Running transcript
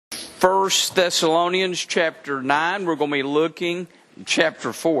1 Thessalonians chapter 9. We're going to be looking,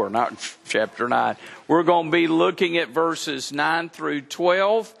 chapter 4, not chapter 9. We're going to be looking at verses 9 through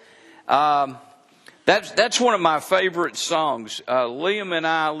 12. That's one of my favorite songs. Liam and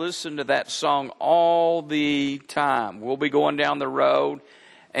I listen to that song all the time. We'll be going down the road,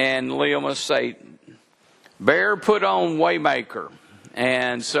 and Liam will say, "Bear, put on Waymaker."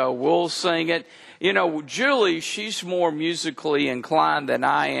 And so we'll sing it. You know, Julie, she's more musically inclined than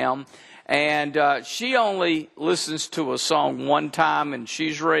I am. And she only listens to a song one time and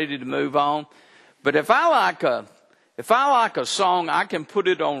she's ready to move on. But if I like a song, I can put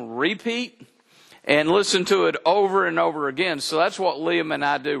it on repeat and listen to it over and over again. So that's what Liam and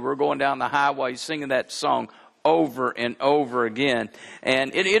I do. We're going down the highway singing that song over and over again.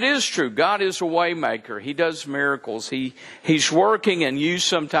 And it is true. God is a way maker. He does miracles. He's working, and you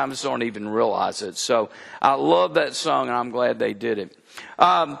sometimes don't even realize it. So I love that song, and I'm glad they did it.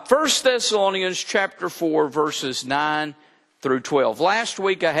 1 Thessalonians chapter 4, verses 9 through 12. Last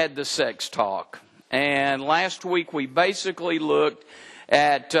week I had the sex talk. And last week we basically looked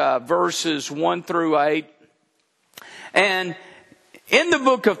at verses 1 through 8. And in the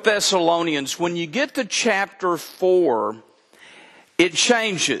book of Thessalonians, when you get to chapter 4, it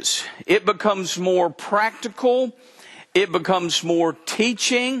changes. It becomes more practical. It becomes more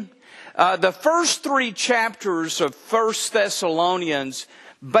teaching. The first 3 chapters of 1 Thessalonians,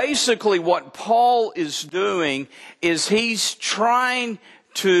 basically what Paul is doing is he's trying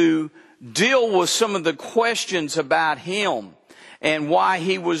to deal with some of the questions about him. And why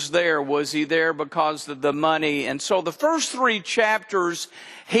he was there. Was he there because of the money? And so the first 3 chapters,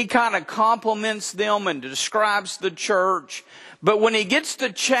 he kind of compliments them and describes the church. But when he gets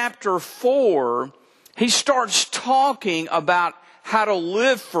to chapter 4, he starts talking about how to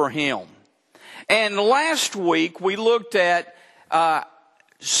live for him. And last week we looked at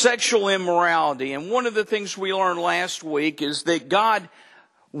sexual immorality. And one of the things we learned last week is that God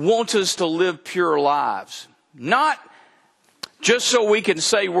wants us to live pure lives. Not just so we can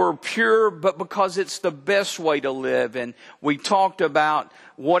say we're pure, but because it's the best way to live. And we talked about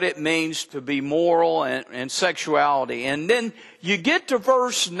what it means to be moral and sexuality. And then you get to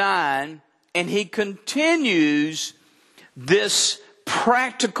verse 9, and he continues this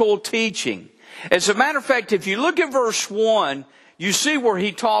practical teaching. As a matter of fact, if you look at verse 1, you see where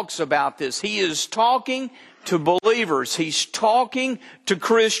he talks about this. He is talking to believers. He's talking to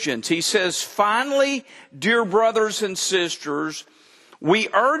Christians. He says, "Finally, dear brothers and sisters, we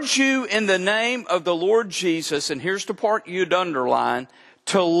urge you in the name of the Lord Jesus," and here's the part you'd underline,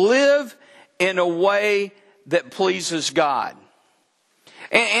 "to live in a way that pleases God."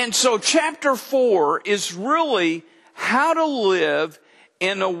 And so chapter 4 is really how to live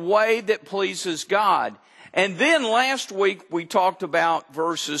in a way that pleases God. And then last week we talked about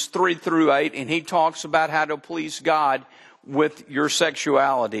verses 3 through 8, and he talks about how to please God with your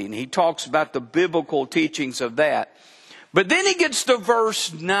sexuality. And he talks about the biblical teachings of that. But then he gets to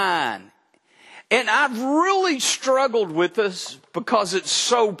verse 9. And I've really struggled with this because it's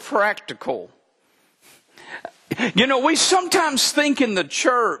so practical. You know, we sometimes think in the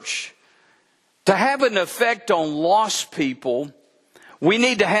church, to have an effect on lost people, we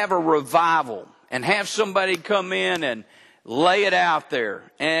need to have a revival. And have somebody come in and lay it out there.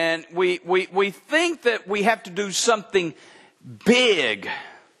 And we think that we have to do something big.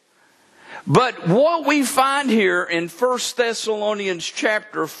 But what we find here in 1 Thessalonians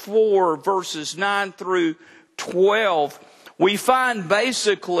chapter 4, verses 9 through 12, we find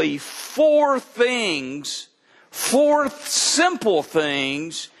basically 4 simple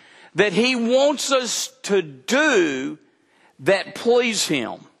things that he wants us to do that please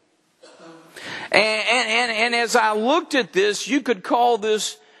him. And as I looked at this, you could call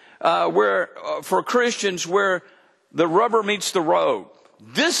this for Christians where the rubber meets the road.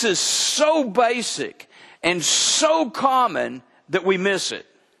 This is so basic and so common that we miss it.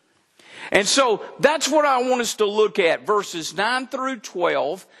 And so that's what I want us to look at, verses 9 through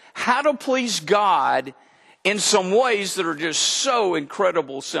 12, how to please God in some ways that are just so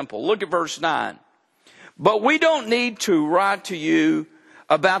incredible simple. Look at verse 9. "But we don't need to write to you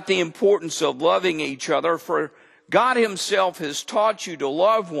about the importance of loving each other, for God himself has taught you to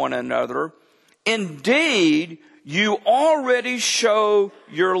love one another. Indeed, you already show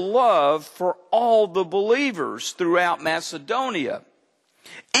your love for all the believers throughout Macedonia.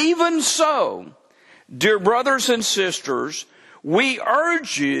 Even so, dear brothers and sisters, we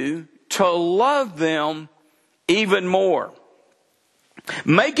urge you to love them even more.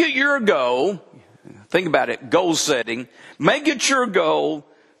 Make it your goal," think about it, goal setting, "make it your goal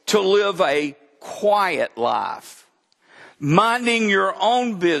to live a quiet life, minding your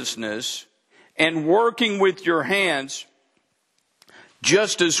own business and working with your hands,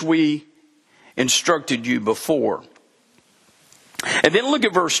 just as we instructed you before. And then look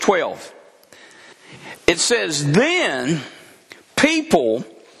at verse 12. It says, then people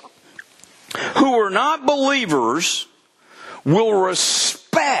who are not believers will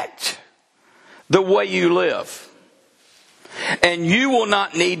respect the way you live. And you will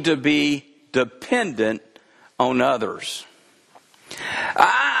not need to be dependent on others.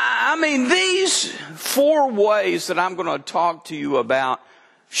 I mean, these 4 ways that I'm going to talk to you about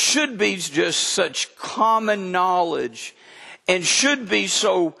should be just such common knowledge and should be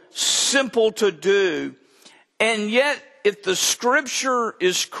so simple to do. And yet, if the Scripture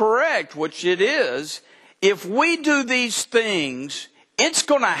is correct, which it is, if we do these things, it's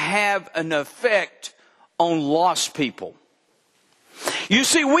going to have an effect on lost people. You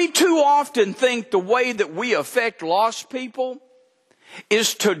see, we too often think the way that we affect lost people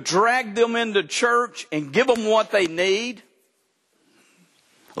is to drag them into church and give them what they need.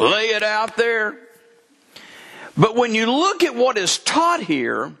 Lay it out there. But when you look at what is taught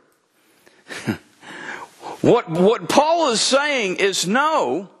here, what Paul is saying is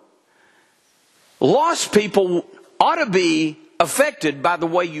no, lost people ought to be affected by the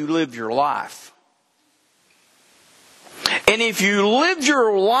way you live your life. And if you live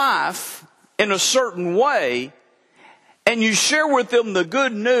your life in a certain way and you share with them the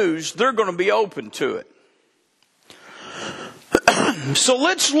good news, they're going to be open to it. So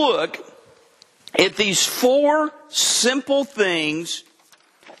let's look at these 4 simple things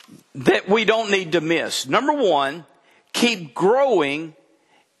that we don't need to miss. Number 1, keep growing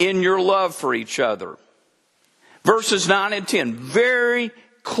in your love for each other. Verses 9 and 10, very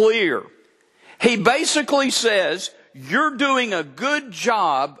clear. He basically says, you're doing a good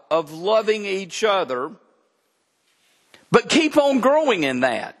job of loving each other, but keep on growing in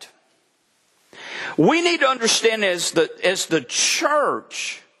that. We need to understand as the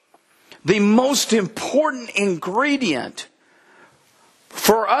church, the most important ingredient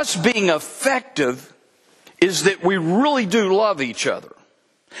for us being effective is that we really do love each other.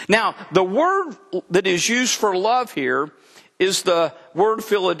 Now, the word that is used for love here is the word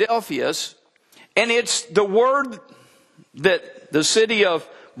Philadelphius, and it's the word that the city of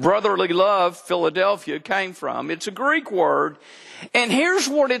brotherly love, Philadelphia, came from. It's a Greek word, and here's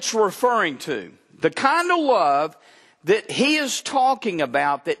what it's referring to. The kind of love that he is talking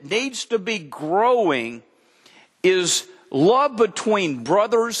about that needs to be growing is love between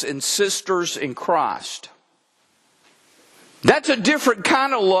brothers and sisters in Christ. That's a different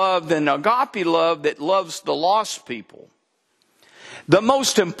kind of love than agape love that loves the lost people. The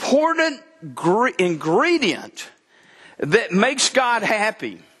most important ingredient that makes God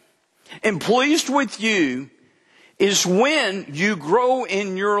happy and pleased with you is when you grow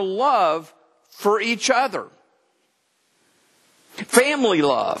in your love for each other. Family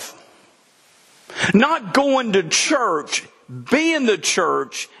love. Not going to church, being the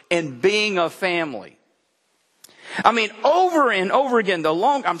church, and being a family. I mean, over and over again,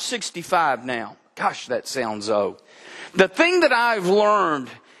 I'm 65 now. Gosh, that sounds old. The thing that I've learned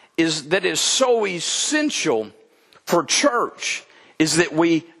is that is so essential for church is that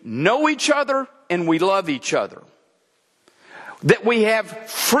we know each other and we love each other. That we have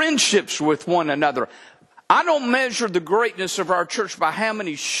friendships with one another. I don't measure the greatness of our church by how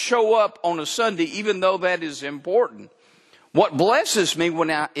many show up on a Sunday, even though that is important. What blesses me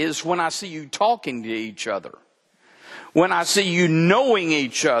is when I see you talking to each other. When I see you knowing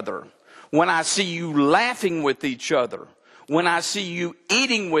each other. When I see you laughing with each other. When I see you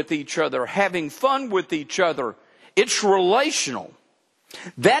eating with each other, having fun with each other. It's relational.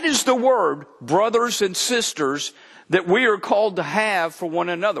 That is the word, brothers and sisters, that we are called to have for one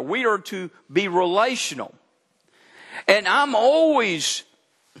another. We are to be relational. And I'm always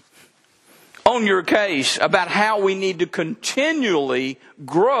on your case about how we need to continually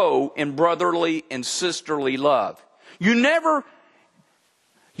grow in brotherly and sisterly love. You never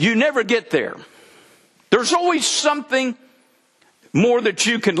get there. There's always something more that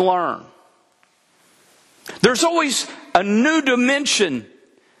you can learn. There's always a new dimension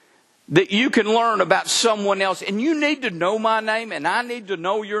that you can learn about someone else. And you need to know my name, and I need to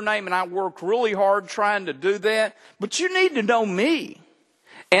know your name, and I work really hard trying to do that. But you need to know me,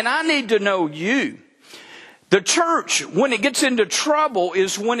 and I need to know you. The church, when it gets into trouble,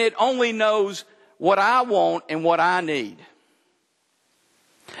 is when it only knows what I want and what I need.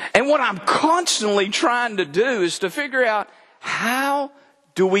 And what I'm constantly trying to do is to figure out, how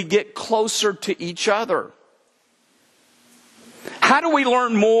do we get closer to each other? How do we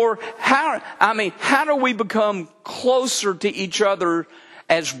learn more? How do we become closer to each other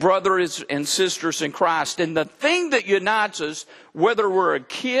as brothers and sisters in Christ? And the thing that unites us, whether we're a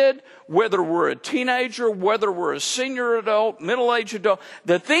kid, whether we're a teenager, whether we're a senior adult, middle-aged adult,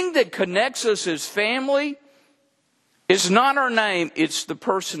 the thing that connects us as family is not our name, it's the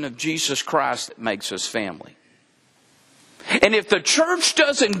person of Jesus Christ that makes us family. And if the church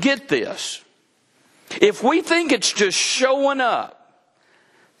doesn't get this, if we think it's just showing up,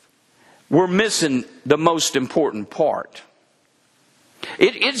 we're missing the most important part.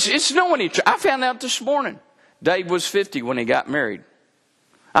 It's knowing each other. I found out this morning, Dave was 50 when he got married.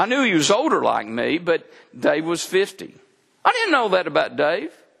 I knew he was older like me, but Dave was 50. I didn't know that about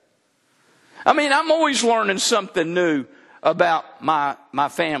Dave. I mean, I'm always learning something new about my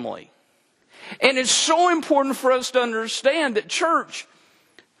family. And it's so important for us to understand that church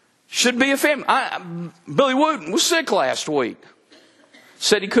should be a family. Billy Wooten was sick last week.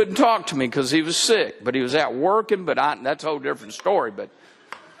 Said he couldn't talk to me because he was sick, but he was out working, but that's a whole different story. But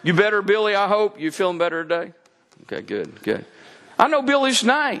you better, Billy, I hope. You feeling better today? Okay, good. I know Billy's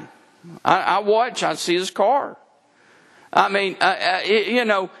name. I watch, I see his car. I mean,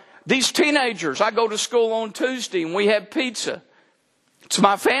 these teenagers, I go to school on Tuesday and we have pizza. It's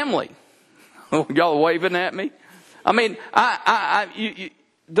my family. Y'all are waving at me? I mean,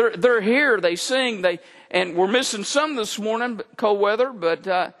 they're here, they sing, and we're missing some this morning, cold weather, but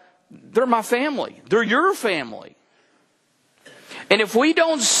they're my family. They're your family. And if we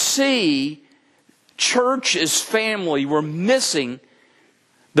don't see church as family, we're missing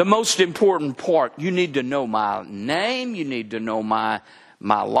the most important part. You need to know my name, you need to know my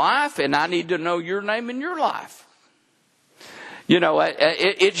life, and I need to know your name and your life.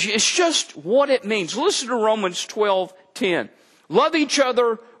 It's just what it means. Listen to Romans 12:10. Love each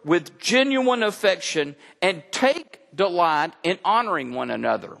other with genuine affection and take delight in honoring one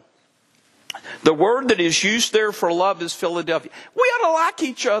another. The word that is used there for love is Philadelphia. We ought to like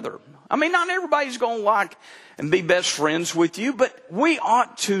each other. I mean, not everybody's going to like and be best friends with you, but we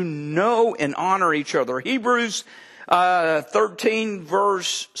ought to know and honor each other. Hebrews 13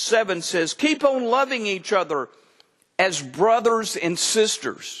 verse 7 says, keep on loving each other as brothers and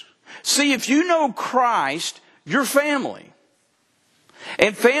sisters. See, if you know Christ, you're family.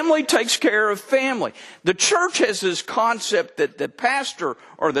 And family takes care of family. The church has this concept that the pastor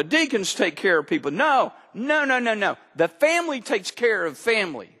or the deacons take care of people. No. The family takes care of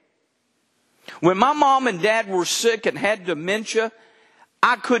family. When my mom and dad were sick and had dementia,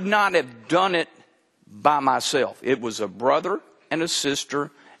 I could not have done it by myself. It was a brother and a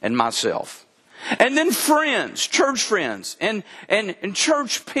sister and myself. And then friends, church friends, and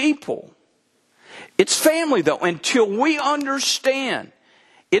church people. It's family, though. Until we understand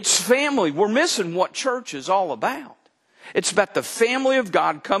it's family, we're missing what church is all about. It's about the family of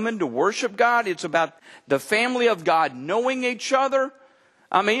God coming to worship God. It's about the family of God knowing each other.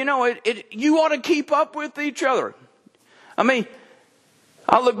 I mean, you ought to keep up with each other. I mean,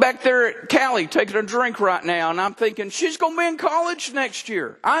 I look back there at Callie taking a drink right now, and I'm thinking, she's going to be in college next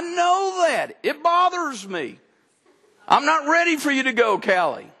year. I know that. It bothers me. I'm not ready for you to go,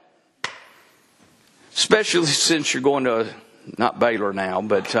 Callie. Especially since you're going to, not Baylor now,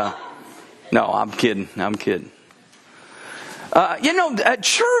 but no, I'm kidding. A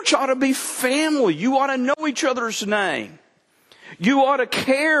church ought to be family. You ought to know each other's name. You ought to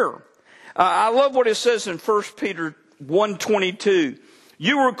care. I love what it says in 1 Peter 1:22.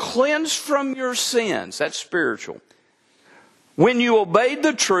 You were cleansed from your sins. That's spiritual. When you obeyed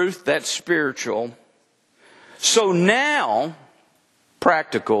the truth, that's spiritual. So now,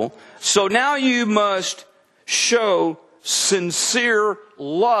 practical. So now you must show sincere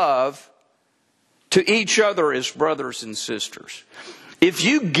love to each other as brothers and sisters. If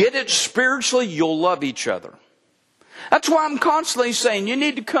you get it spiritually, you'll love each other. That's why I'm constantly saying you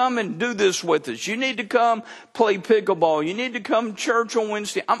need to come and do this with us. You need to come play pickleball. You need to come to church on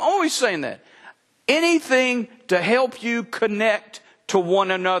Wednesday. I'm always saying that. Anything to help you connect to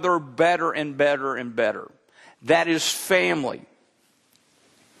one another better and better and better. That is family.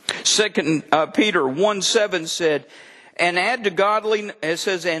 2 Peter 1:7 said, and add to godliness, it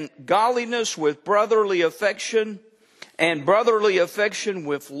says, and godliness with brotherly affection, and brotherly affection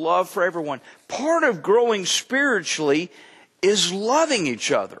with love for everyone. Part of growing spiritually is loving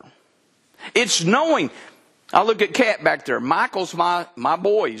each other. It's knowing. I look at Kat back there. Michael's my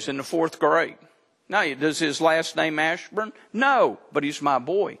boy. He's in the 4th grade. Now, does his last name Ashburn? No, but he's my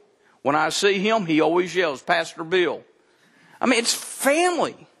boy. When I see him, he always yells, Pastor Bill. I mean, it's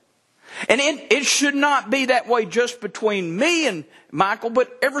family. And it should not be that way just between me and Michael,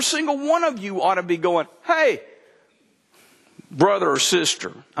 but every single one of you ought to be going, hey, brother or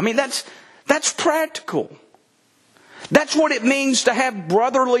sister. I mean, that's practical. That's what it means to have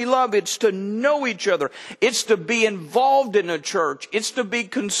brotherly love. It's to know each other. It's to be involved in a church. It's to be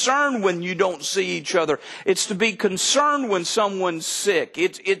concerned when you don't see each other. It's to be concerned when someone's sick.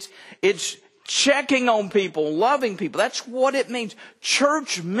 It's checking on people, loving people. That's what it means.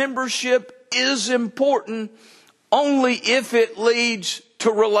 Church membership is important only if it leads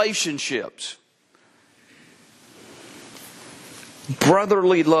to relationships.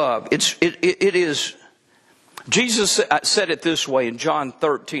 Brotherly love. It is. Jesus said it this way in John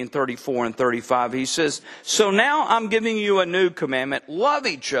 13:34 and 35. He says, "So now I'm giving you a new commandment. Love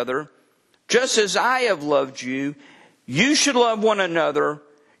each other just as I have loved you. You should love one another.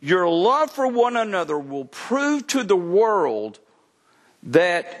 Your love for one another will prove to the world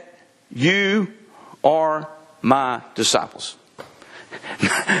that you are my disciples."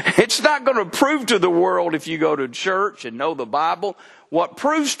 It's not going to prove to the world if you go to church and know the Bible. What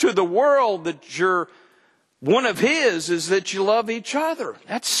proves to the world that you're one of His is that you love each other.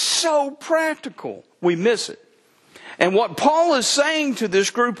 That's so practical. We miss it. And what Paul is saying to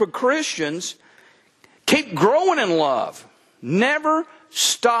this group of Christians, keep growing in love. Never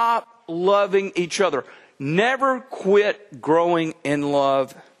stop loving each other. Never quit growing in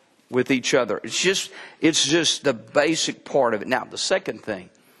love with each other. It's just the basic part of it. Now, the second thing.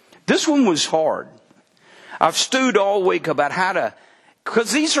 This one was hard. I've stewed all week about how to,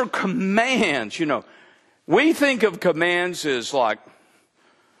 because these are commands, you know. We think of commands as like,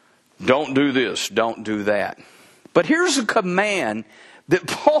 don't do this, don't do that. But here's a command that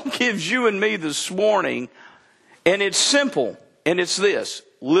Paul gives you and me this morning, and it's simple, and it's this: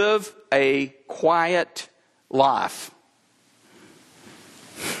 live a quiet life.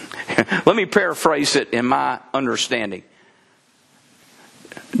 Let me paraphrase it in my understanding.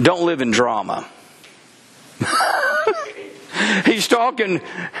 Don't live in drama. He's talking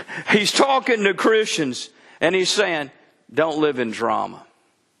to Christians, and he's saying, don't live in drama.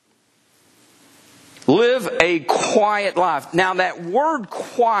 Live a quiet life. Now, that word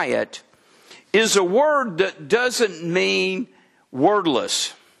quiet is a word that doesn't mean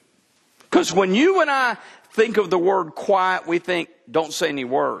wordless. Because when you and I think of the word quiet, we think, don't say any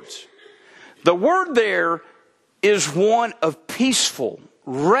words. The word there is one of peaceful,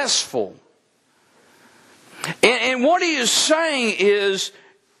 restful. And what he is saying is,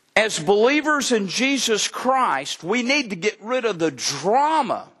 as believers in Jesus Christ, we need to get rid of the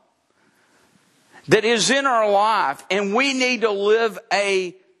drama that is in our life, and we need to live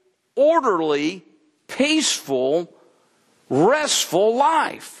a orderly, peaceful, restful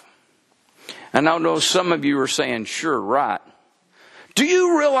life. And I know some of you are saying, sure, right. Do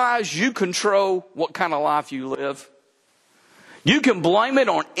you realize you control what kind of life you live? You can blame it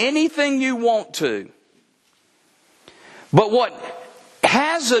on anything you want to. But what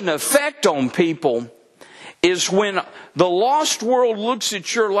has an effect on people is when the lost world looks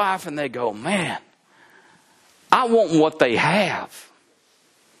at your life and they go, man, I want what they have.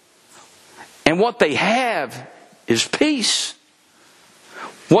 And what they have is peace.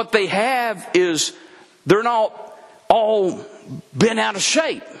 What they have is they're not all bent out of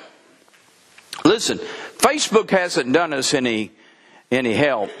shape. Listen, Facebook hasn't done us any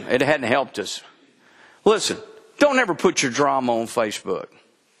help. It hadn't helped us. Listen, don't ever put your drama on Facebook.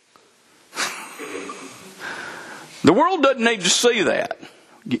 The world doesn't need to see that.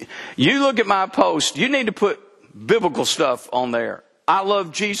 You look at my post, you need to put biblical stuff on there. I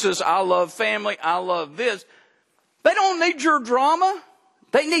love Jesus, I love family, I love this. They don't need your drama.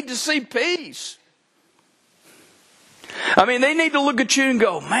 They need to see peace. I mean, they need to look at you and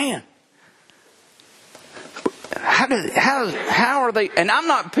go, man, how are they? And I'm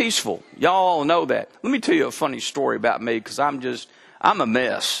not peaceful. Y'all all know that. Let me tell you a funny story about me, because I'm a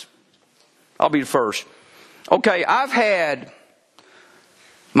mess. I'll be the first. Okay, I've had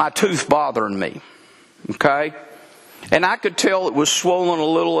my tooth bothering me. Okay? And I could tell it was swollen a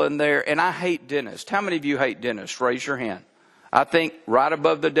little in there. And I hate dentists. How many of you hate dentists? Raise your hand. I think right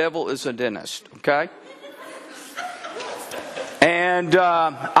above the devil is a dentist. Okay? And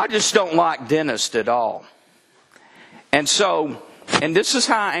I just don't like dentists at all. And so, and this is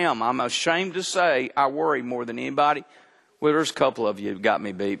how I am. I'm ashamed to say I worry more than anybody. Well, there's a couple of you who got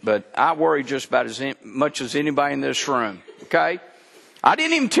me beat, but I worry just about as much as anybody in this room. Okay? I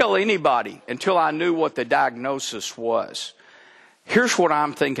didn't even tell anybody until I knew what the diagnosis was. Here's what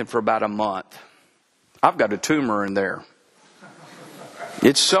I'm thinking for about a month. I've got a tumor in there.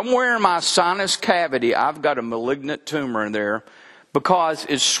 It's somewhere in my sinus cavity. I've got a malignant tumor in there because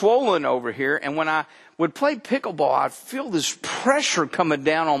it's swollen over here. And when I would play pickleball, I'd feel this pressure coming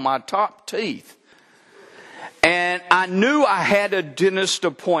down on my top teeth. And I knew I had a dentist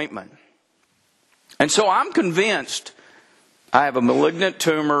appointment. And so I'm convinced I have a malignant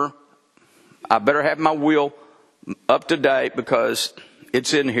tumor. I better have my will up to date because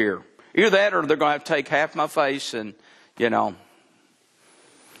it's in here. Either that or they're going to have to take half my face and,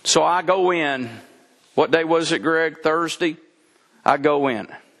 So I go in. What day was it, Greg? Thursday? I go in.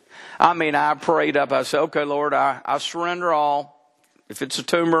 I prayed up. I said, okay, Lord, I surrender all. If it's a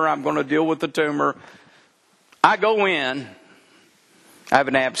tumor, I'm going to deal with the tumor. I go in. I have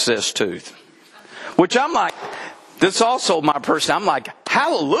an abscess tooth. Which I'm like, this is also my person. I'm like,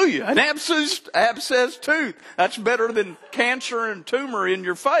 hallelujah, an abscess tooth. That's better than cancer and tumor in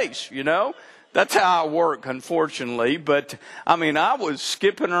your face, That's how I work, unfortunately. But, I was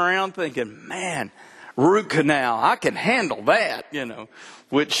skipping around thinking, man, root canal, I can handle that,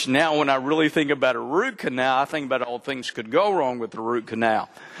 Which now when I really think about a root canal, I think about all things could go wrong with the root canal.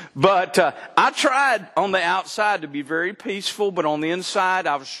 But I tried on the outside to be very peaceful, but on the inside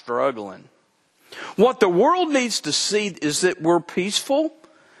I was struggling. What the world needs to see is that we're peaceful,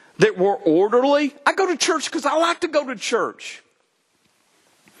 that we're orderly. I go to church because I like to go to church.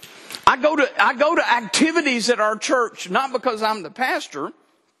 I go to activities at our church, not because I'm the pastor,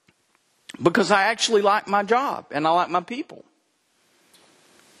 because I actually like my job and I like my people.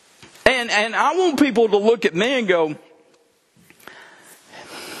 And I want people to look at me and go,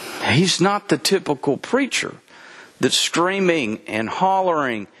 he's not the typical preacher that's screaming and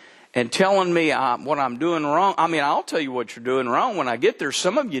hollering and telling me what I'm doing wrong. I'll tell you what you're doing wrong when I get there.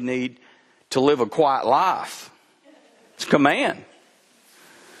 Some of you need to live a quiet life. It's a command.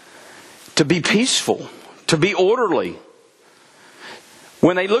 To be peaceful. To be orderly.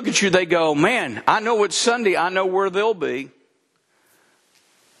 When they look at you, they go, man, I know it's Sunday. I know where they'll be.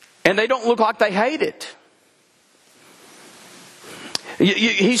 And they don't look like they hate it.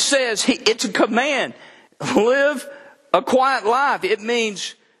 He says, it's a command. Live a quiet life. It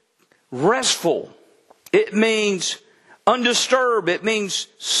means restful. It means undisturbed. It means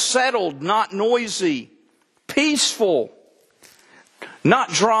settled, not noisy. Peaceful. Not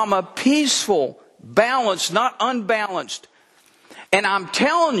drama. Peaceful. Balanced, not unbalanced. And I'm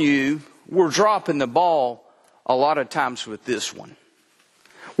telling you, we're dropping the ball a lot of times with this one.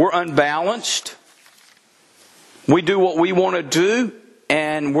 We're unbalanced. We do what we want to do,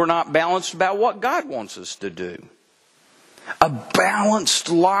 and we're not balanced about what God wants us to do. A balanced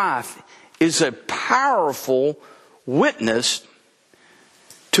life is a powerful witness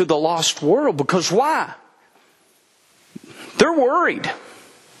to the lost world. Because why? They're worried.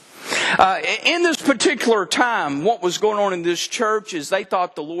 In this particular time, what was going on in this church is they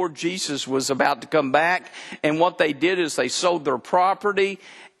thought the Lord Jesus was about to come back. And what they did is they sold their property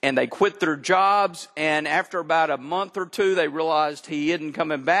and they quit their jobs. And after about a month or two, they realized he isn't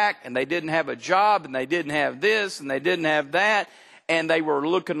coming back. And they didn't have a job, and they didn't have this, and they didn't have that. And they were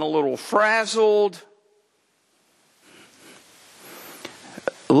looking a little frazzled.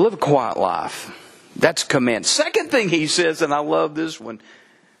 Live a quiet life. That's a command. Second thing he says, and I love this one,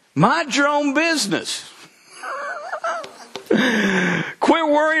 mind your own business. Quit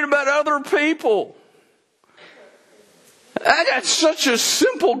worrying about other people. That's such a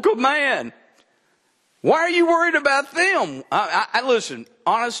simple command. Why are you worried about them? I listen,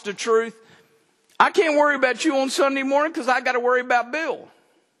 honest to truth, I can't worry about you on Sunday morning because I got to worry about Bill.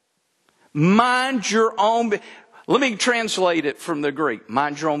 Mind your own. Let me translate it from the Greek.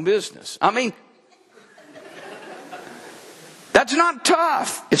 Mind your own business. That's not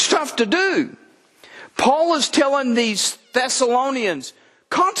tough. It's tough to do. Paul is telling these Thessalonians,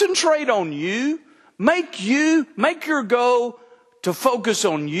 concentrate on you. Make your goal to focus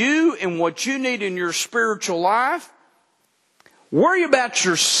on you and what you need in your spiritual life. Worry about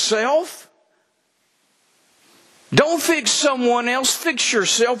yourself. Don't fix someone else. Fix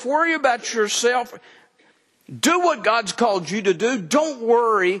yourself. Worry about yourself. Do what God's called you to do. Don't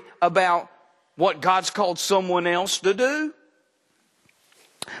worry about what God's called someone else to do.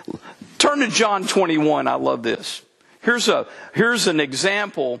 Turn to John 21. I love this. Here's an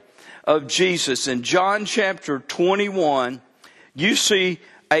example of Jesus. In John chapter 21, you see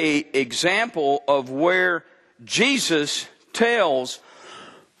an example of where Jesus tells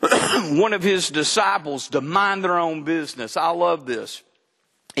one of his disciples to mind their own business. I love this.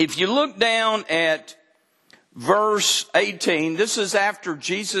 If you look down at verse 18, this is after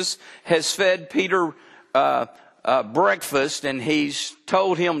Jesus has fed Peter breakfast, and he's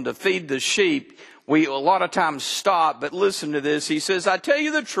told him to feed the sheep. We a lot of times stop, but listen to this. He says, I tell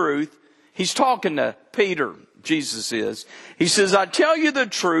you the truth. He's talking to Peter, Jesus is. He says, I tell you the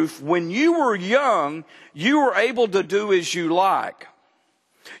truth. When you were young, you were able to do as you like.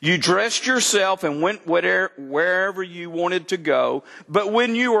 You dressed yourself and went wherever you wanted to go. But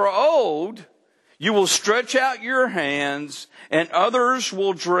when you are old, you will stretch out your hands, and others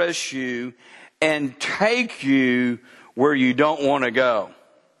will dress you and take you where you don't want to go.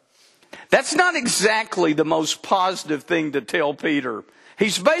 That's not exactly the most positive thing to tell Peter.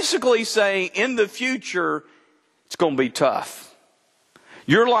 He's basically saying, in the future, it's going to be tough.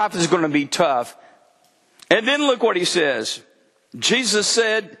 Your life is going to be tough. And then look what he says. Jesus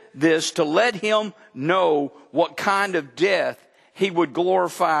said this to let him know what kind of death he would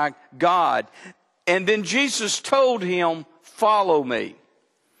glorify God. And then Jesus told him, follow me.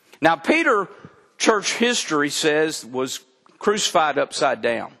 Now, Peter, church history says, was crucified upside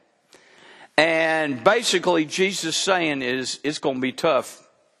down. And basically, Jesus saying is, it's going to be tough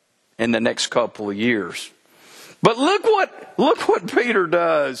in the next couple of years. But look what Peter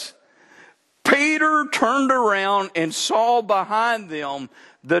does. Peter turned around and saw behind them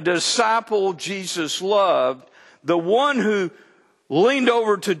the disciple Jesus loved, the one who leaned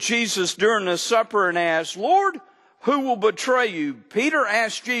over to Jesus during the supper and asked, Lord, who will betray you? Peter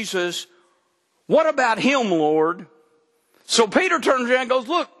asked Jesus, what about him, Lord? So Peter turns around and goes,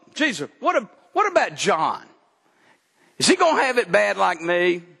 look, Jesus, what about John? Is he going to have it bad like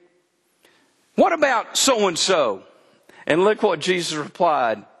me? What about so-and-so? And look what Jesus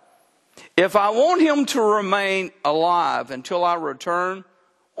replied. If I want him to remain alive until I return,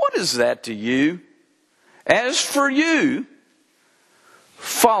 what is that to you? As for you,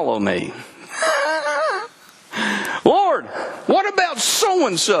 follow me. Lord, what about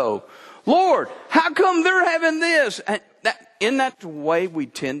so-and-so? Lord, how come they're having this? And isn't that the way we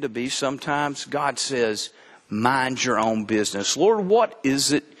tend to be sometimes? God says, mind your own business. Lord, what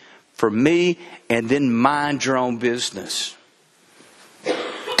is it for me? And then mind your own business.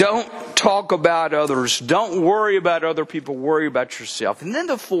 Don't talk about others. Don't worry about other people. Worry about yourself. And then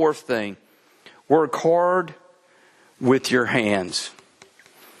the fourth thing, work hard with your hands.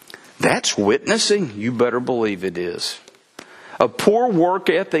 That's witnessing. You better believe it is. A poor work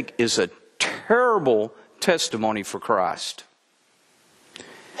ethic is a terrible testimony for Christ.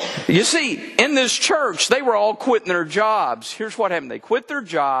 You see, in this church, they were all quitting their jobs. Here's what happened. They quit their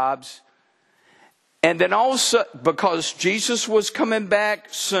jobs. And then all of a sudden, because Jesus was coming back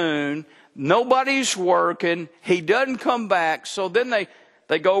soon, nobody's working. He doesn't come back. So then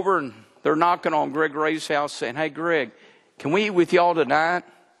they go over and they're knocking on Greg Ray's house saying, hey, Greg, can we eat with y'all tonight?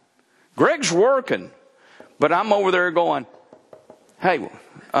 Greg's working. But I'm over there going, hey,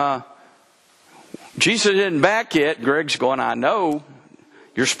 Jesus isn't back yet. Greg's going, I know.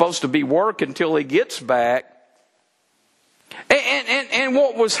 You're supposed to be working till he gets back. And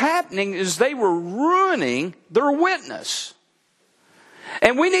what was happening is they were ruining their witness.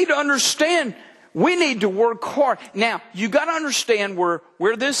 And we need to understand, we need to work hard. Now, you got to understand where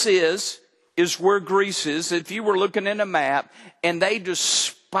this is where Greece is. If you were looking in a map, and they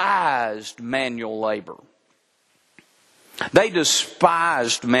despised manual labor. They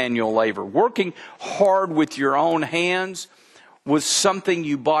despised manual labor. Working hard with your own hands was something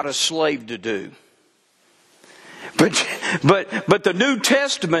you bought a slave to do. But the New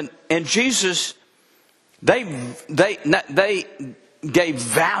Testament and Jesus, they gave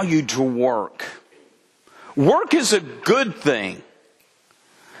value to work. Work is a good thing.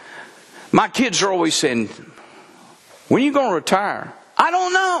 My kids are always saying, when are you going to retire? I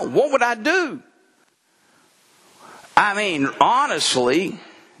don't know. What would I do? I mean, honestly,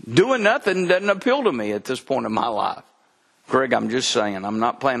 doing nothing doesn't appeal to me at this point in my life. Greg, I'm just saying, I'm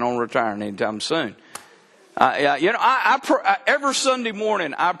not planning on retiring anytime soon. Every Sunday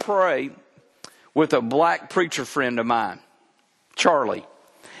morning I pray with a black preacher friend of mine, Charlie.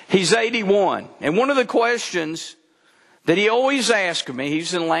 He's 81. And one of the questions that he always asks me,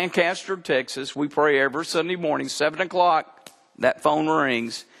 he's in Lancaster, Texas. We pray every Sunday morning, 7 o'clock, that phone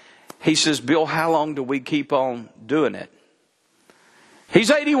rings. He says, Bill, how long do we keep on doing it?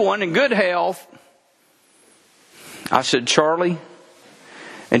 He's 81 in good health. I said, Charlie,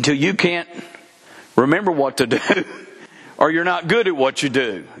 until you can't remember what to do, or you're not good at what you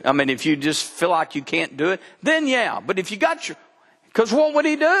do. I mean, if you just feel like you can't do it, then yeah. But if you got your, because what would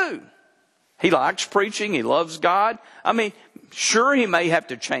he do? He likes preaching. He loves God. I mean, sure, he may have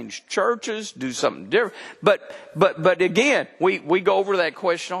to change churches, do something different. But again, we go over that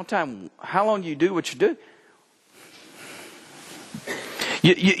question all the time. How long do you do what you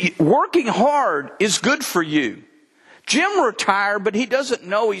do? Working hard is good for you. Jim retired, but he doesn't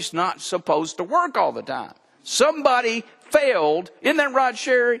know he's not supposed to work all the time. Somebody failed. Isn't that right,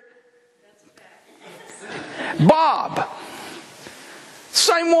 Sherry? Bob.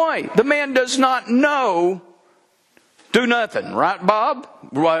 Same way. The man does not know Do nothing. Right, Bob?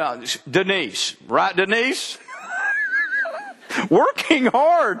 Right, Denise. Right, Denise? Working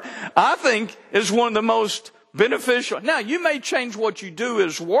hard, I think, is one of the most beneficial. Now, you may change what you do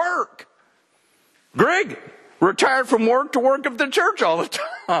as work. Greg retired from work to work at the church all the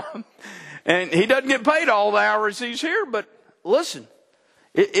time. And he doesn't get paid all the hours he's here. But listen,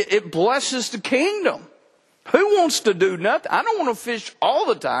 it blesses the kingdom. Who wants to do nothing? I don't want to fish all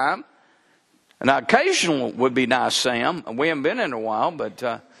the time. And occasional would be nice, Sam. We haven't been in a while, but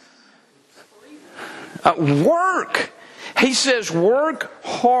work. He says, work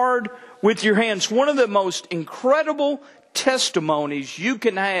hard with your hands. One of the most incredible testimonies you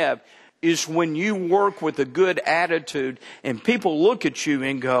can have is when you work with a good attitude and people look at you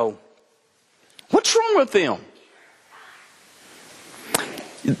and go, what's wrong with them?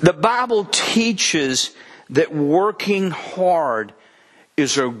 The Bible teaches that working hard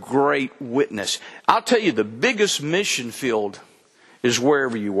is a great witness. I'll tell you, the biggest mission field is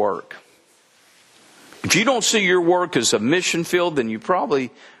wherever you work. If you don't see your work as a mission field, then you probably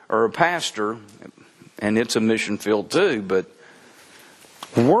are a pastor, and it's a mission field too, but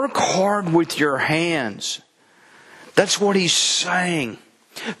work hard with your hands. That's what he's saying.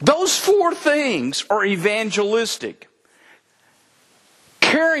 Those 4 things are evangelistic.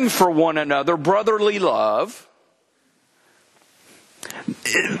 Caring for one another, brotherly love.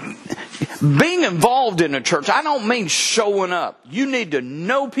 Being involved in a church, I don't mean showing up. You need to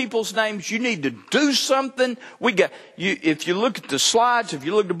know people's names. You need to do something. If you look at the slides, if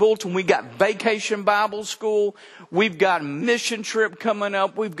you look at the bulletin, we got Vacation Bible School. We've got a mission trip coming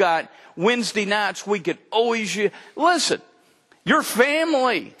up. We've got Wednesday nights. We could always listen. Your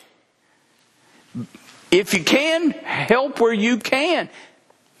family. If you can, help where you can.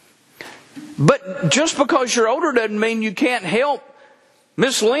 But just because you're older doesn't mean you can't help.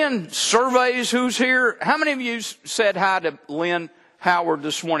 Miss Lynn surveys who's here. How many of you said hi to Lynn Howard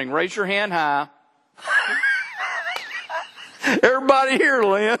this morning? Raise your hand high. Everybody here,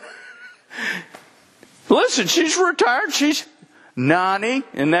 Lynn. Listen, she's retired. She's 90.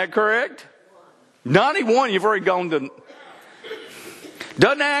 Isn't that correct? 91. You've already gone to...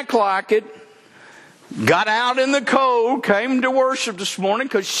 Doesn't act like it. Got out in the cold. Came to worship this morning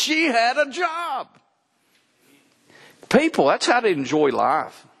because she had a job. People, that's how to enjoy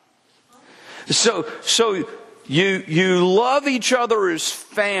life. So you love each other as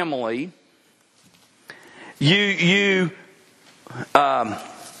family. You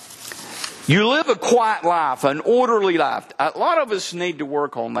live a quiet life, an orderly life. A lot of us need to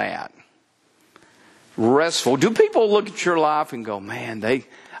work on that. Restful. Do people look at your life and go, man,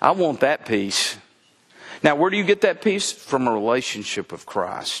 I want that peace? Now, where do you get that peace? From a relationship with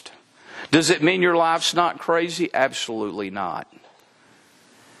Christ. Does it mean your life's not crazy? Absolutely not.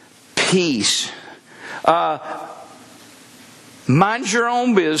 Peace. Mind your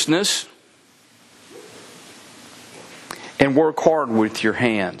own business and work hard with your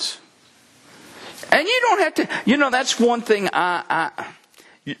hands. And you don't have to, that's one thing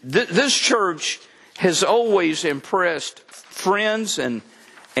this church has always impressed friends and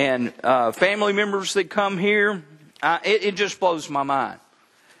family members that come here. It just blows my mind.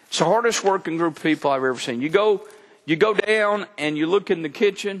 It's the hardest working group of people I've ever seen. You go down and you look in the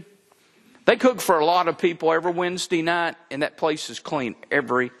kitchen. They cook for a lot of people every Wednesday night, and that place is clean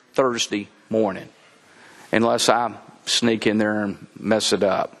every Thursday morning. Unless I sneak in there and mess it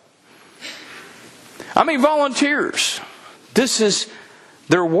up. I mean, volunteers. This is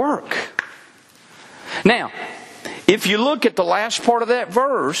their work. Now, if you look at the last part of that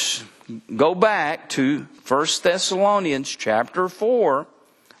verse, go back to 1 Thessalonians chapter 4.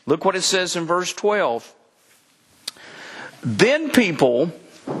 Look what it says in verse 12. Then people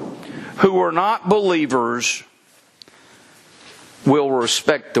who are not believers will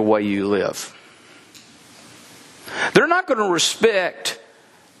respect the way you live. They're not going to respect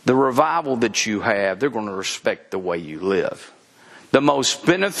the revival that you have. They're going to respect the way you live. The most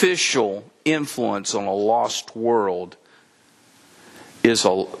beneficial influence on a lost world is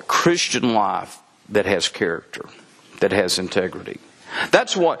a Christian life that has character, that has integrity.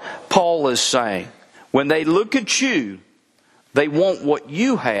 That's what Paul is saying. When they look at you, they want what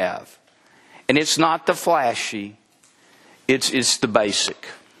you have. And it's not the flashy, it's the basic.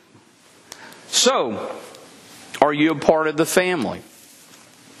 So, are you a part of the family?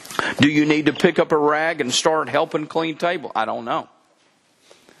 Do you need to pick up a rag and start helping clean table? I don't know.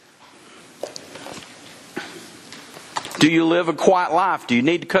 Do you live a quiet life? Do you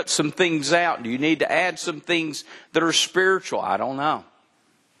need to cut some things out? Do you need to add some things that are spiritual? I don't know.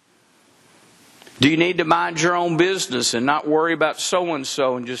 Do you need to mind your own business and not worry about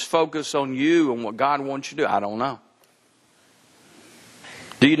so-and-so and just focus on you and what God wants you to do? I don't know.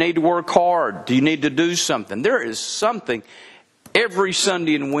 Do you need to work hard? Do you need to do something? There is something every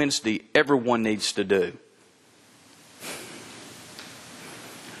Sunday and Wednesday everyone needs to do.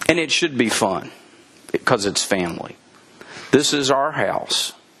 And it should be fun because it's family. This is our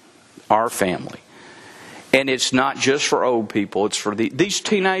house, our family. And it's not just for old people. It's for these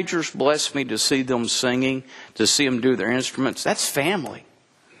teenagers. Bless me to see them singing, to see them do their instruments. That's family.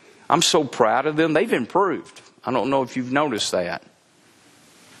 I'm so proud of them. They've improved. I don't know if you've noticed that.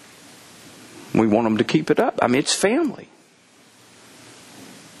 We want them to keep it up. I mean, it's family.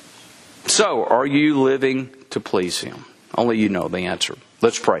 So, are you living to please Him? Only you know the answer.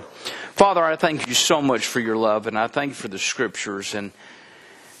 Let's pray. Father, I thank you so much for your love, and I thank you for the Scriptures. And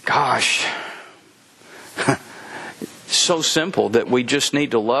gosh, it's so simple that we just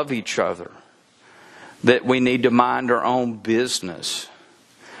need to love each other, that we need to mind our own business,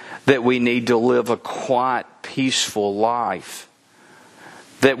 that we need to live a quiet, peaceful life,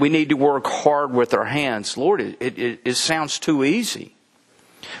 that we need to work hard with our hands. Lord, it sounds too easy.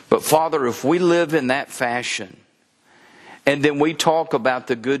 But Father, if we live in that fashion, and then we talk about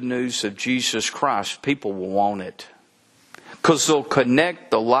the good news of Jesus Christ, people will want it. Because they'll connect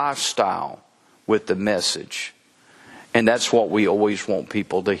the lifestyle with the message. And that's what we always want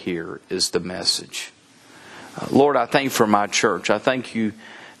people to hear, is the message. Lord, I thank you for my church. I thank you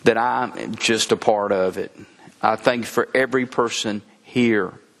that I'm just a part of it. I thank you for every person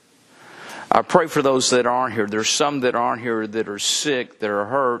here. I pray for those that aren't here. There's some that aren't here that are sick, that are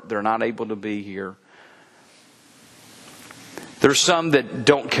hurt, they're not able to be here. There's some that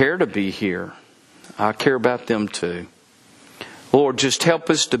don't care to be here. I care about them too. Lord, just help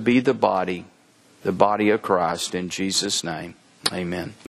us to be the body of Christ. In Jesus' name, amen.